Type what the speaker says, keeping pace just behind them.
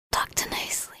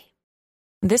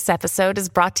This episode is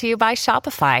brought to you by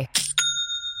Shopify.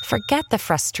 Forget the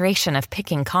frustration of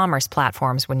picking commerce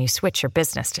platforms when you switch your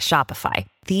business to Shopify,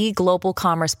 the global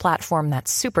commerce platform that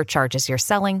supercharges your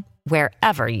selling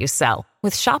wherever you sell.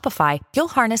 With Shopify, you'll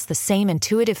harness the same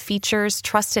intuitive features,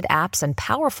 trusted apps, and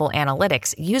powerful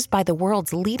analytics used by the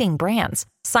world's leading brands.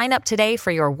 Sign up today for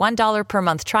your $1 per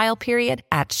month trial period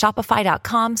at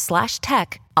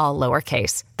shopify.com/tech, all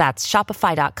lowercase. That's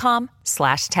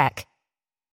shopify.com/tech.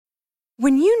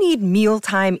 When you need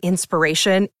mealtime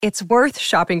inspiration, it's worth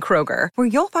shopping Kroger, where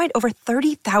you'll find over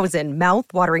 30,000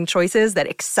 mouth-watering choices that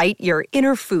excite your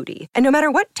inner foodie. And no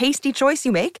matter what tasty choice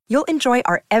you make, you'll enjoy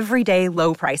our everyday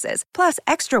low prices, plus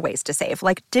extra ways to save,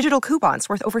 like digital coupons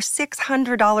worth over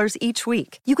 $600 each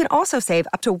week. You can also save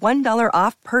up to $1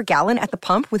 off per gallon at the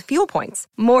pump with fuel points.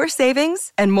 More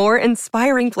savings and more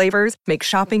inspiring flavors make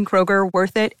shopping Kroger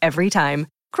worth it every time.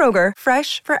 Kroger,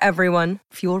 fresh for everyone.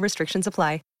 Fuel restrictions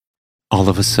apply. All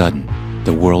of a sudden,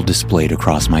 the world displayed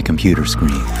across my computer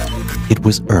screen. It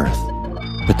was Earth,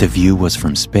 but the view was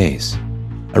from space.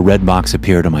 A red box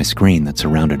appeared on my screen that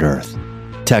surrounded Earth.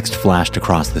 Text flashed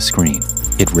across the screen.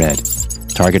 It read,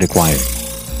 "Target acquired."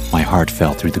 My heart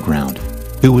fell through the ground.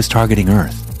 Who was targeting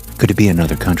Earth? Could it be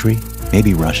another country?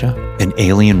 Maybe Russia? An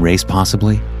alien race,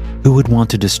 possibly? Who would want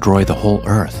to destroy the whole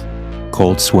Earth?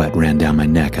 Cold sweat ran down my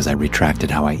neck as I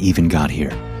retracted how I even got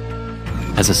here.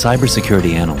 As a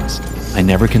cybersecurity analyst, I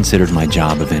never considered my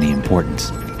job of any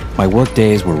importance. My work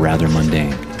days were rather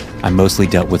mundane. I mostly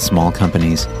dealt with small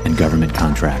companies and government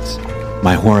contracts.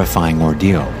 My horrifying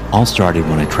ordeal all started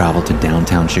when I traveled to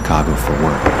downtown Chicago for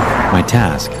work. My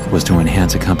task was to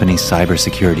enhance a company's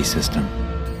cybersecurity system.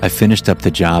 I finished up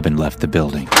the job and left the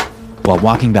building. While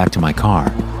walking back to my car,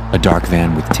 a dark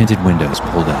van with tinted windows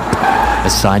pulled up. A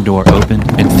side door opened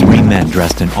and 3 men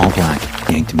dressed in all black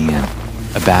yanked me in.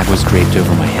 A bag was draped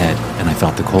over my head, and I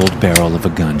felt the cold barrel of a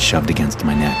gun shoved against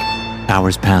my neck.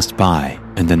 Hours passed by,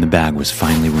 and then the bag was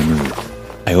finally removed.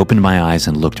 I opened my eyes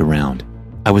and looked around.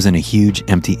 I was in a huge,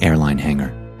 empty airline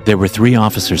hangar. There were 3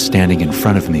 officers standing in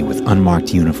front of me with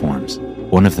unmarked uniforms.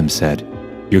 One of them said,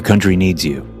 "Your country needs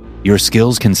you. Your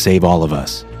skills can save all of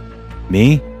us."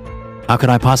 Me? How could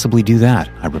I possibly do that?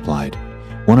 I replied.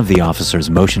 One of the officers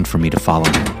motioned for me to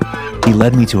follow him. He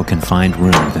led me to a confined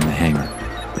room within the hangar.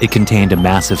 It contained a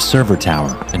massive server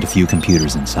tower and a few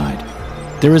computers inside.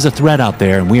 "There is a threat out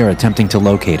there and we are attempting to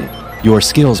locate it. Your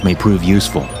skills may prove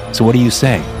useful. So what do you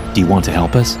say? Do you want to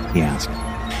help us?" he asked.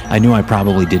 I knew I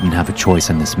probably didn't have a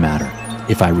choice in this matter.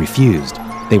 If I refused,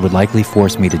 they would likely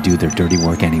force me to do their dirty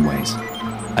work anyways.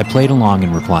 I played along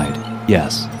and replied,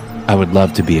 "Yes, I would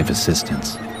love to be of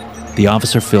assistance." The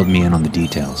officer filled me in on the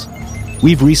details.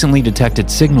 "We've recently detected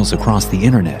signals across the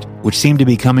internet, which seem to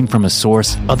be coming from a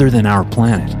source other than our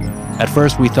planet. At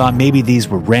first, we thought maybe these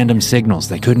were random signals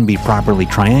that couldn't be properly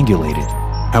triangulated.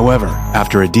 However,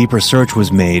 after a deeper search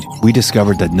was made, we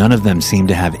discovered that none of them seemed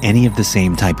to have any of the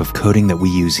same type of coding that we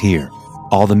use here.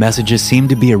 All the messages seem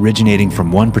to be originating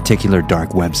from one particular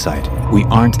dark website. We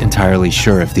aren't entirely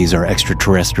sure if these are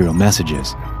extraterrestrial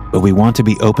messages, but we want to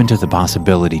be open to the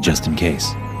possibility just in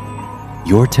case."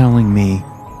 "You're telling me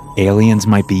aliens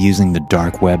might be using the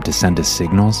dark web to send us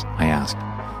signals?" I asked.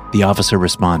 The officer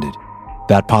responded,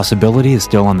 "That possibility is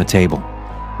still on the table.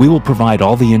 We will provide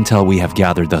all the intel we have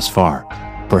gathered thus far.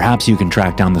 Perhaps you can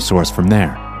track down the source from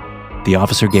there." The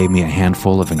officer gave me a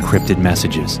handful of encrypted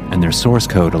messages and their source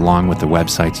code along with the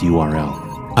website's URL.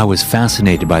 I was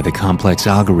fascinated by the complex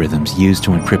algorithms used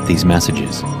to encrypt these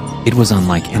messages. It was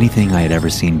unlike anything I had ever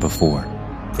seen before.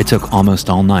 It took almost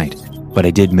all night, but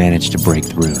I did manage to break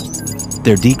through.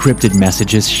 Their decrypted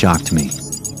messages shocked me.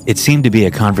 It seemed to be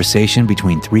a conversation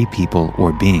between 3 people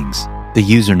or beings. The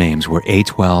usernames were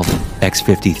A12,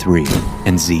 X53,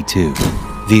 and Z2.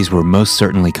 These were most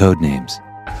certainly code names.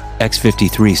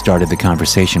 X53 started the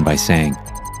conversation by saying,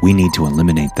 "We need to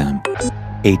eliminate them."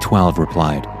 A12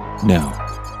 replied, "No,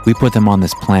 we put them on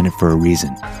this planet for a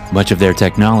reason. Much of their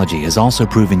technology has also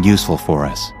proven useful for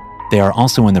us. They are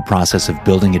also in the process of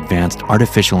building advanced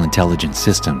artificial intelligence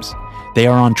systems. They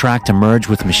are on track to merge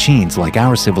with machines like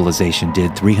our civilization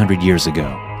did 300 years ago.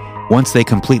 Once they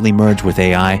completely merge with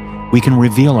AI, we can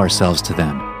reveal ourselves to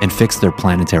them and fix their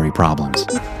planetary problems."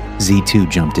 Z2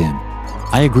 jumped in.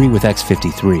 "I agree with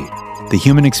X53. The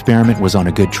human experiment was on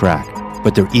a good track,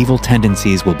 but their evil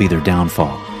tendencies will be their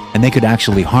downfall, and they could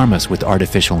actually harm us with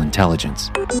artificial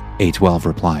intelligence." A12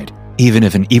 replied, "Even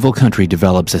if an evil country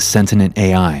develops a sentient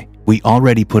AI, we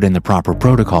already put in the proper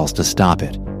protocols to stop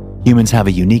it. Humans have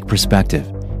a unique perspective,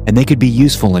 and they could be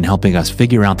useful in helping us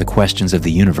figure out the questions of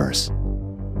the universe."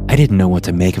 I didn't know what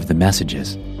to make of the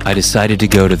messages. I decided to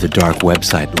go to the dark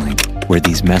website link where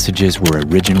these messages were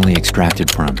originally extracted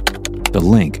from. The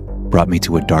link brought me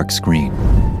to a dark screen.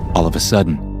 All of a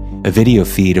sudden, a video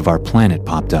feed of our planet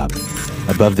popped up.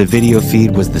 Above the video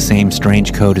feed was the same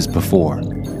strange code as before,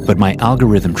 but my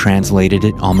algorithm translated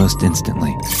it almost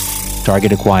instantly.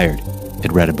 Target acquired,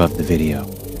 it read above the video.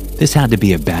 This had to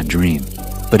be a bad dream,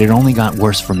 but it only got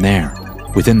worse from there.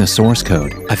 Within the source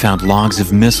code, I found logs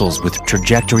of missiles with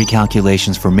trajectory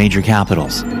calculations for major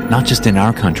capitals, not just in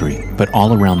our country, but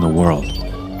all around the world.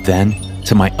 Then,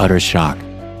 to my utter shock,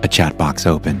 a chat box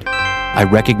opened. I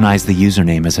recognized the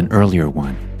username as an earlier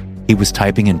one. He was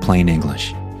typing in plain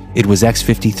English. It was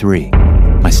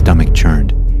X53. My stomach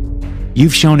churned.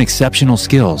 "You've shown exceptional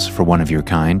skills for one of your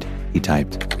kind," he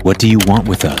typed. "What do you want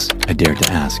with us?" I dared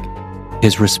to ask.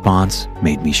 His response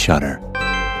made me shudder.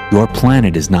 "Your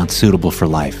planet is not suitable for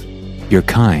life. Your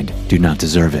kind do not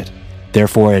deserve it.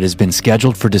 Therefore, it has been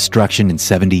scheduled for destruction in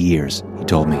 70 years, he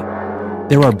told me.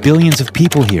 "There are billions of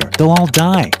people here. They'll all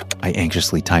die," I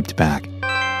anxiously typed back.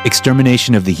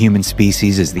 "Extermination of the human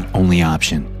species is the only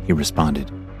option," he responded.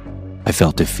 I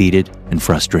felt defeated and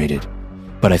frustrated,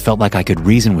 but I felt like I could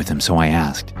reason with him, so I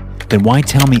asked, "Then why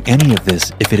tell me any of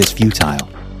this if it is futile?"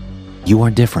 "You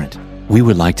are different. We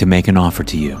would like to make an offer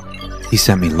to you." He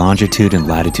sent me longitude and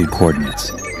latitude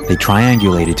coordinates. They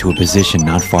triangulated to a position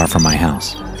not far from my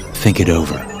house. "Think it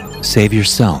over. Save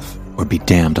yourself or be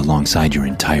damned alongside your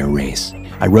entire race."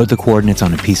 I wrote the coordinates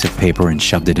on a piece of paper and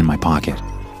shoved it in my pocket.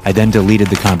 I then deleted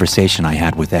the conversation I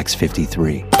had with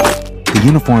X53. The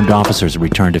uniformed officers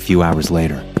returned a few hours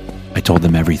later. I told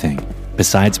them everything,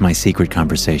 besides my secret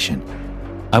conversation.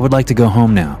 "I would like to go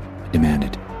home now," I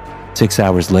demanded. 6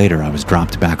 hours later, I was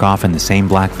dropped back off in the same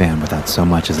black van without so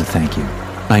much as a thank you.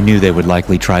 I knew they would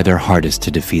likely try their hardest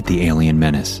to defeat the alien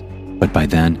menace, but by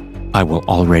then, I will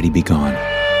already be gone.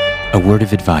 A word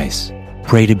of advice: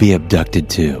 pray to be abducted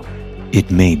too.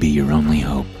 It may be your only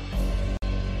hope.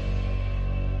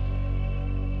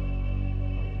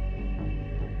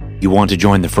 You want to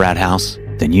join the frat house?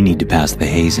 Then you need to pass the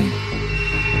hazing.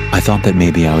 I thought that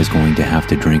maybe I was going to have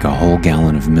to drink a whole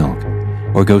gallon of milk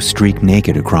or go streak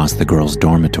naked across the girls'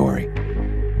 dormitory.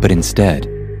 But instead,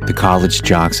 the college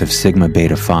jocks of Sigma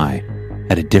Beta Phi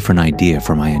had a different idea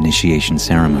for my initiation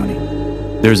ceremony.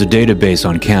 "There's a database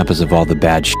on campus of all the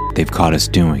bad shit they've caught us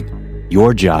doing.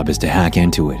 Your job is to hack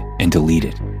into it and delete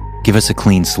it. Give us a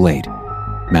clean slate."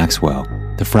 Maxwell,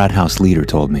 the frat house leader,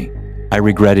 told me. I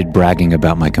regretted bragging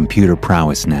about my computer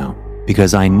prowess now,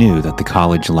 because I knew that the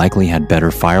college likely had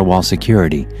better firewall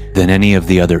security than any of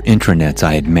the other intranets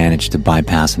I had managed to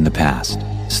bypass in the past.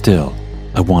 Still,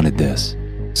 I wanted this,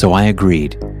 so I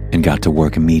agreed and got to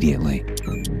work immediately.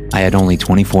 I had only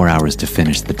 24 hours to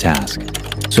finish the task,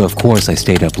 so of course I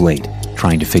stayed up late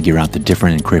trying to figure out the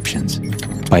different encryptions.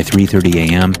 By 3:30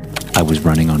 a.m., I was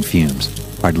running on fumes,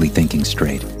 hardly thinking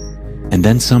straight. And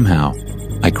then somehow,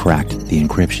 I cracked the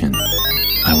encryption.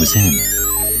 I was in.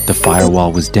 The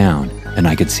firewall was down, and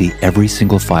I could see every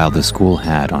single file the school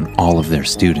had on all of their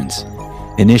students.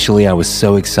 Initially, I was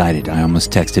so excited I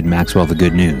almost texted Maxwell the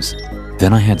good news.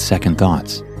 Then I had second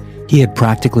thoughts. He had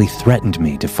practically threatened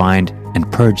me to find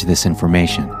and purge this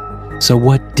information. So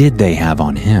what did they have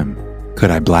on him? Could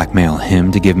I blackmail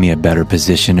him to give me a better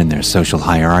position in their social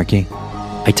hierarchy?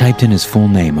 I typed in his full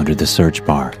name under the search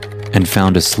bar and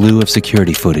found a slew of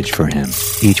security footage for him,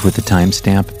 each with a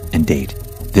timestamp and date.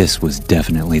 This was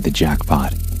definitely the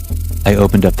jackpot. I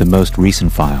opened up the most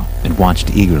recent file and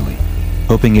watched eagerly,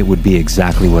 hoping it would be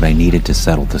exactly what I needed to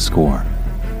settle the score.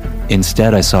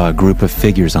 Instead, I saw a group of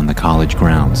figures on the college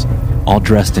grounds, all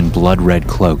dressed in blood-red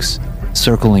cloaks,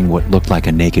 circling what looked like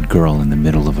a naked girl in the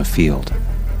middle of a field.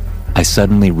 I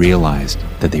suddenly realized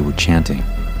that they were chanting.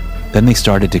 Then they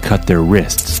started to cut their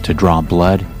wrists to draw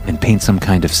blood and paint some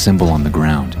kind of symbol on the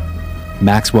ground.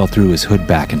 Maxwell threw his hood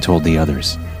back and told the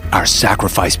others, "Our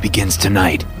sacrifice begins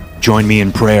tonight. Join me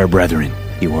in prayer, brethren,"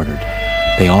 he ordered.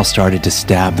 They all started to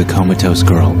stab the comatose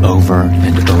girl over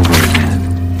and over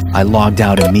again. I logged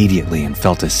out immediately and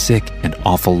felt a sick and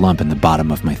awful lump in the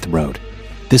bottom of my throat.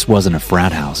 This wasn't a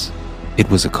frat house. It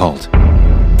was a cult.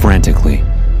 Frantically,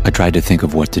 I tried to think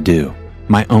of what to do.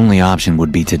 My only option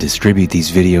would be to distribute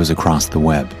these videos across the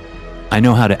web. I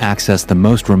know how to access the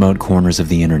most remote corners of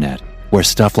the internet, where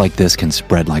stuff like this can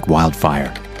spread like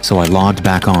wildfire. So I logged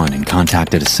back on and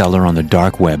contacted a seller on the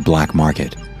dark web black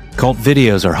market. "Cult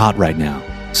videos are hot right now,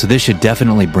 so this should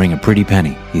definitely bring a pretty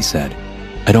penny," he said.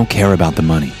 "I don't care about the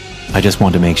money. I just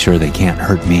want to make sure they can't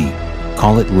hurt me.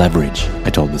 Call it leverage," I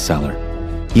told the seller.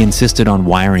 He insisted on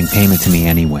wiring payment to me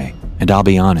anyway, and I'll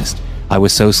be honest, I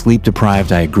was so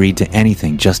sleep-deprived I agreed to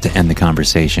anything just to end the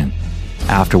conversation.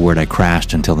 afterward, I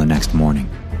crashed until the next morning.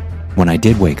 When I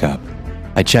did wake up,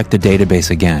 I checked the database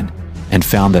again and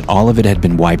found that all of it had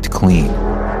been wiped clean.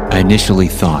 I initially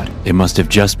thought it must have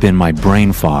just been my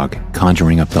brain fog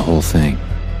conjuring up the whole thing.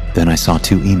 Then I saw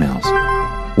 2 emails.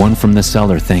 One from the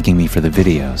seller thanking me for the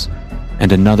videos,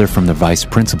 and another from the vice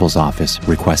principal's office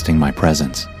requesting my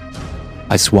presence.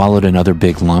 I swallowed another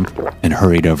big lump and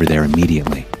hurried over there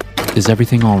immediately. "Is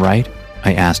everything all right?"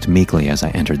 I asked meekly as I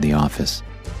entered the office.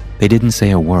 They didn't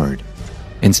say a word.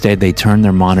 Instead, they turned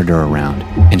their monitor around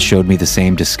and showed me the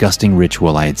same disgusting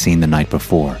ritual I had seen the night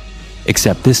before.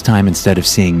 Except this time, instead of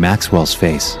seeing Maxwell's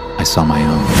face, I saw my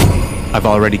own. "I've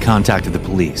already contacted the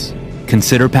police.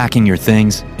 Consider packing your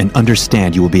things and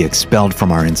understand you will be expelled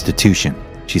from our institution,"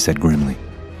 she said grimly.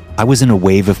 I was in a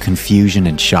wave of confusion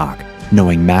and shock,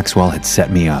 knowing Maxwell had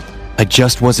set me up. I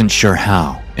just wasn't sure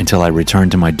how until I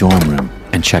returned to my dorm room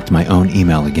and checked my own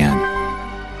email again.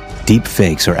 Deep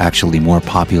fakes are actually more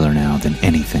popular now than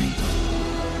anything.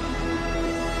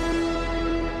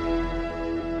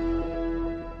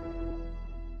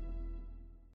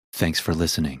 Thanks for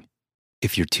listening.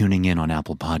 If you're tuning in on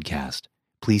Apple Podcast,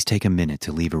 please take a minute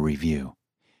to leave a review.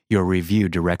 Your review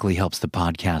directly helps the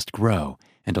podcast grow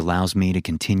and allows me to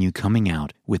continue coming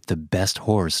out with the best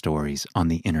horror stories on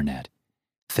the internet.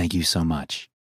 Thank you so much.